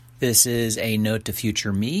This is a Note to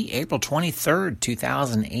Future Me, April 23rd,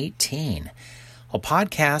 2018. Well,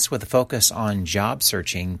 podcasts with a focus on job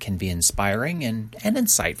searching can be inspiring and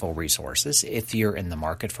insightful resources if you're in the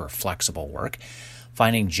market for flexible work.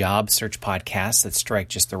 Finding job search podcasts that strike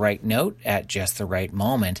just the right note at just the right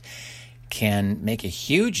moment can make a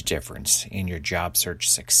huge difference in your job search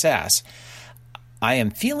success. I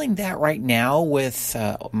am feeling that right now with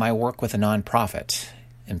my work with a nonprofit,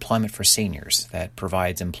 Employment for Seniors, that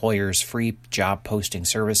provides employers free job posting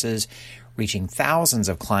services, reaching thousands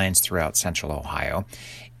of clients throughout Central Ohio.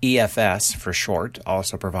 EFS, for short,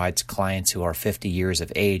 also provides clients who are 50 years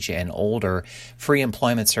of age and older free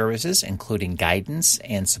employment services, including guidance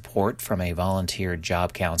and support from a volunteer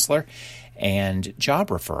job counselor and job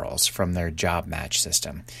referrals from their job match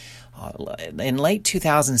system. In late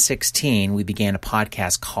 2016, we began a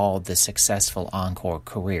podcast called The Successful Encore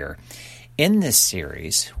Career. In this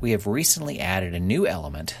series, we have recently added a new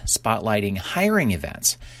element spotlighting hiring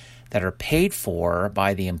events that are paid for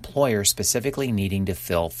by the employer specifically needing to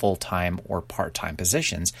fill full-time or part-time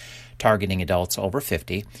positions, targeting adults over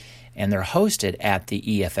 50, and they're hosted at the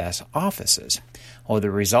EFS offices. Well, the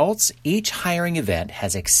results, each hiring event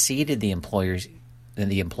has exceeded the employer's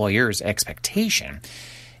expectation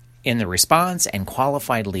in the response and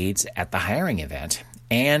qualified leads at the hiring event.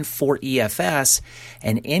 And for EFS,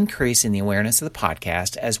 an increase in the awareness of the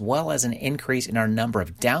podcast, as well as an increase in our number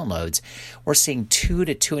of downloads. We're seeing 2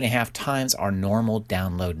 to 2.5 times our normal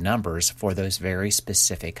download numbers for those very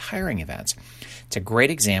specific hiring events. It's a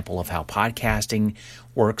great example of how podcasting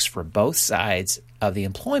works for both sides of the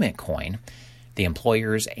employment coin, the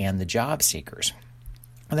employers and the job seekers.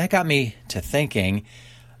 And that got me to thinking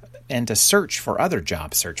and to search for other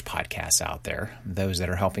job search podcasts out there, those that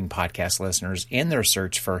are helping podcast listeners in their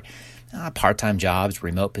search for part-time jobs,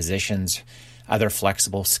 remote positions, other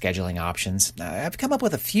flexible scheduling options. I've come up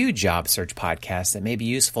with a few job search podcasts that may be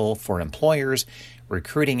useful for employers,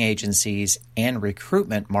 recruiting agencies, and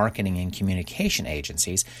recruitment, marketing, and communication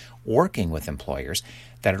agencies working with employers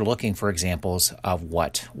that are looking for examples of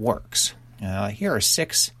what works. Here are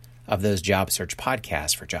 6 of those job search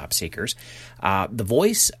podcasts for job seekers. The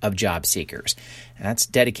Voice of Job Seekers. That's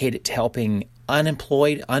dedicated to helping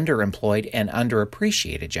unemployed, underemployed, and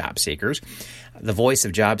underappreciated job seekers. The Voice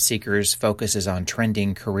of Job Seekers focuses on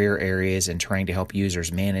trending career areas and trying to help users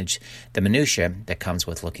manage the minutia that comes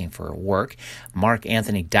with looking for work. Mark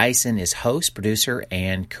Anthony Dyson is host, producer,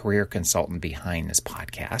 and career consultant behind this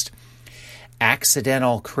podcast.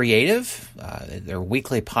 Accidental Creative, their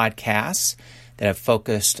weekly podcasts that have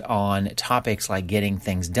focused on topics like getting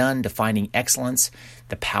things done, defining excellence,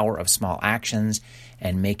 the power of small actions,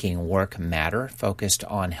 and making work matter, focused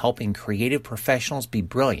on helping creative professionals be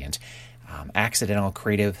brilliant. Accidental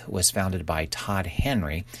Creative was founded by Todd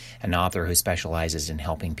Henry, an author who specializes in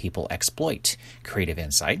helping people exploit creative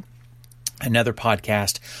insight. Another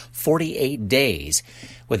podcast, 48 Days,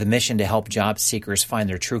 with a mission to help job seekers find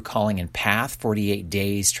their true calling and path. 48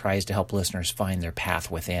 Days tries to help listeners find their path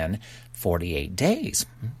within 48 days.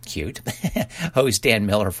 Cute. Host Dan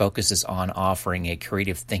Miller focuses on offering a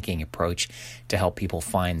creative thinking approach to help people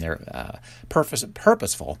find their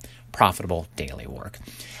purposeful, profitable daily work.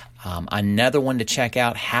 Another one to check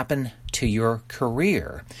out, Happen to Your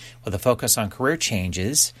Career, with a focus on career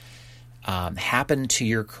changes. Happen to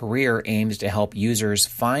Your Career aims to help users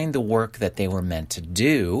find the work that they were meant to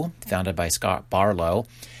do. Founded by Scott Barlow,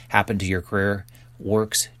 Happen to Your Career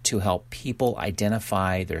works to help people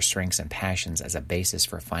identify their strengths and passions as a basis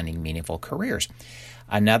for finding meaningful careers.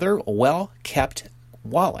 Another, Well Kept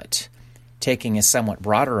Wallet. Taking a somewhat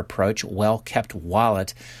broader approach, Well Kept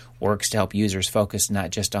Wallet works to help users focus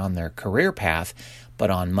not just on their career path,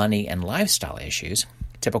 but on money and lifestyle issues.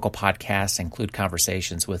 Typical podcasts include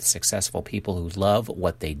conversations with successful people who love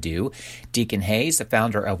what they do. Deacon Hayes, the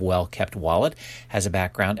founder of Well Kept Wallet, has a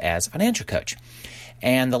background as a financial coach.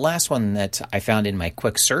 And the last one that I found in my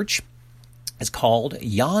quick search is called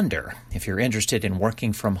Yonder. If you're interested in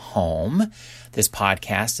working from home, this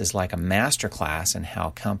podcast is like a masterclass in how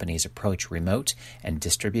companies approach remote and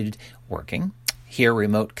distributed working. Here,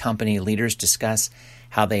 remote company leaders discuss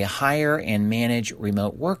how they hire and manage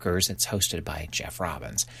remote workers. It's hosted by Jeff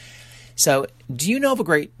Robbins. So, do you know of a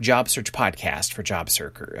great job search podcast for job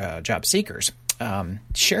seekers?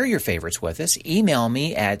 Share your favorites with us. Email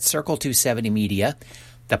me at circle270media,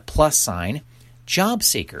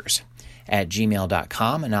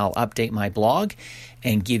 +jobseekers@gmail.com, and I'll update my blog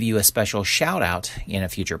and give you a special shout out in a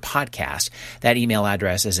future podcast. That email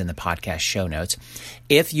address is in the podcast show notes.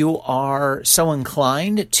 If you are so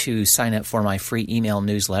inclined to sign up for my free email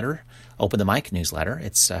newsletter Open the Mic newsletter.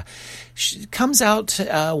 It comes out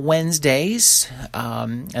Wednesdays,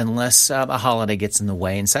 unless a holiday gets in the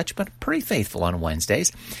way and such, but pretty faithful on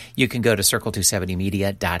Wednesdays. You can go to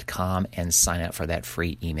circle270media.com and sign up for that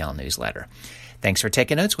free email newsletter. Thanks for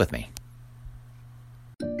taking notes with me.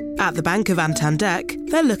 At the Bank of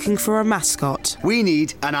Antandek, they're looking for a mascot. We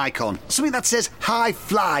need an icon. Something that says high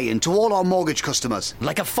flying to all our mortgage customers.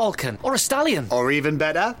 Like a falcon or a stallion. Or even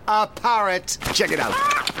better, a parrot. Check it out.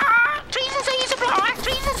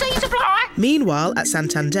 Meanwhile, at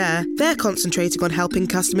Santander, they're concentrating on helping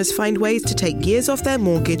customers find ways to take years off their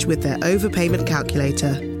mortgage with their overpayment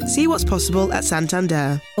calculator. See what's possible at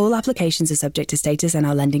Santander. All applications are subject to status and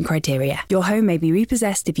our lending criteria. Your home may be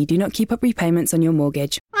repossessed if you do not keep up repayments on your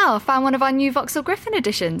mortgage. Oh, I found one of our new Vauxhall Griffin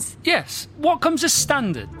editions. Yes. What comes as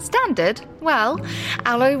standard? Standard? Well,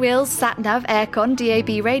 alloy wheels, sat-nav, aircon,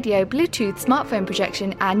 DAB radio, Bluetooth, smartphone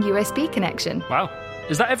projection and USB connection. Wow.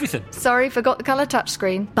 Is that everything? Sorry, forgot the colour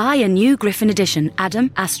touchscreen. Buy a new Griffin Edition,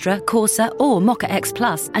 Adam, Astra, Corsa or Mocha X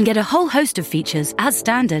Plus and get a whole host of features as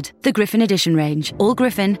standard. The Griffin Edition range. All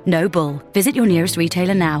Griffin, no bull. Visit your nearest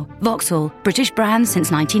retailer now. Vauxhall. British brand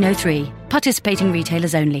since 1903. Participating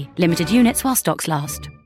retailers only. Limited units while stocks last.